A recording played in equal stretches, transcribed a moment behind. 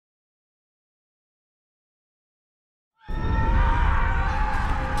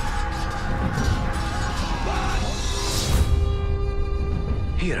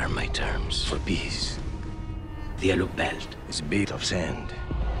Here are my terms for peace. The yellow belt is a bit of sand.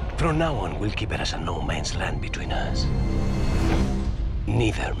 From now on, we'll keep it as a no man's land between us.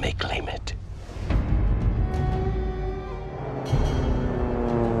 Neither may claim it.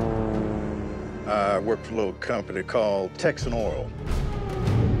 I work for a little company called Texan Oil.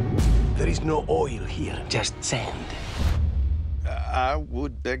 There is no oil here, just sand. I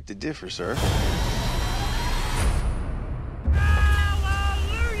would beg to differ, sir.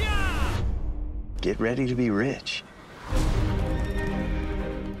 Hallelujah! Get ready to be rich.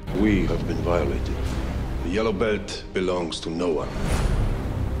 We have been violated. The yellow belt belongs to no one.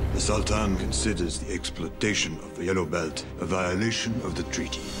 The Sultan considers the exploitation of the yellow belt a violation of the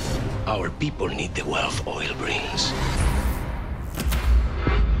treaty. Our people need the wealth oil brings.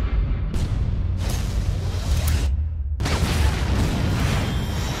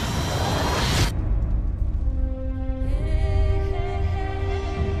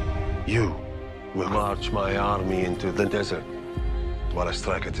 You will march my army into the desert while I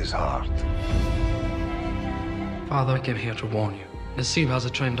strike at his heart. Father, I came here to warn you. Nasib has a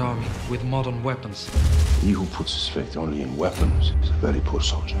trained army with modern weapons. He who puts his faith only in weapons is a very poor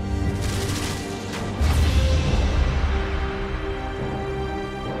soldier.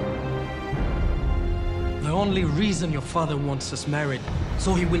 The only reason your father wants us married,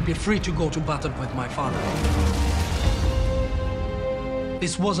 so he will be free to go to battle with my father.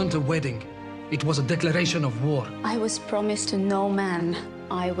 This wasn't a wedding. It was a declaration of war. I was promised to no man.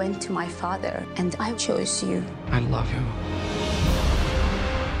 I went to my father, and I chose you. I love you.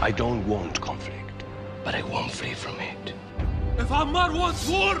 I don't want conflict, but I won't flee from it. If Ammar wants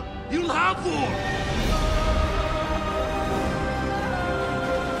war, you'll have war!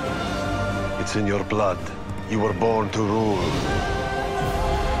 It's in your blood. You were born to rule.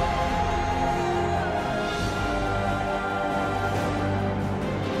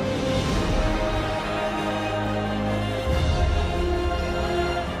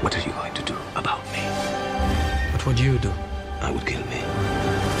 What are you going to do about me? What would you do? I would kill me.